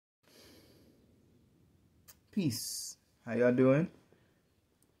Peace. How y'all doing?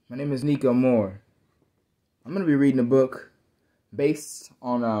 My name is Nico Moore. I'm going to be reading a book based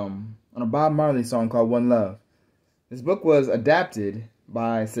on a Bob Marley song called One Love. This book was adapted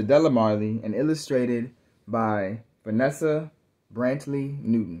by Cedella Marley and illustrated by Vanessa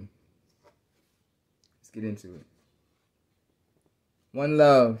Brantley-Newton. Let's get into it. One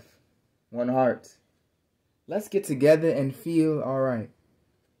love, one heart. Let's get together and feel alright.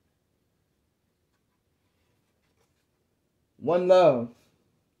 One love,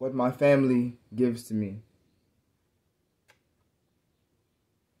 what my family gives to me.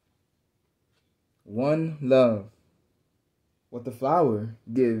 One love, what the flower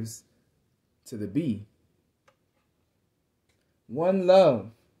gives to the bee. One love,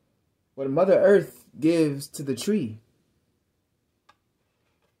 what Mother Earth gives to the tree.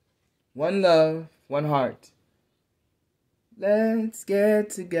 One love, one heart. Let's get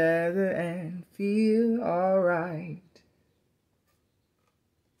together and feel alright.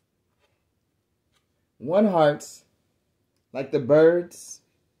 One heart, like the birds,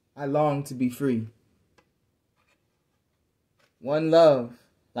 I long to be free. One love,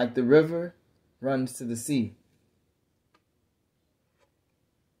 like the river, runs to the sea.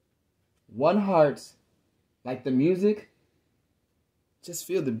 One heart, like the music, just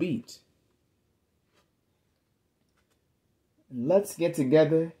feel the beat. Let's get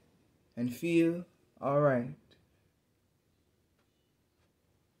together and feel alright.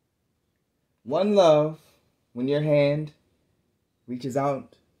 One love, when your hand reaches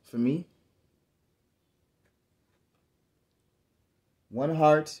out for me. One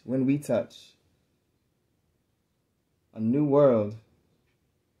heart when we touch. A new world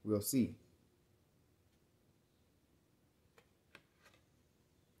we'll see.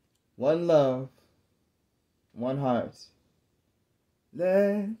 One love, one heart.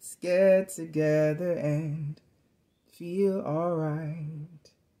 Let's get together and feel alright.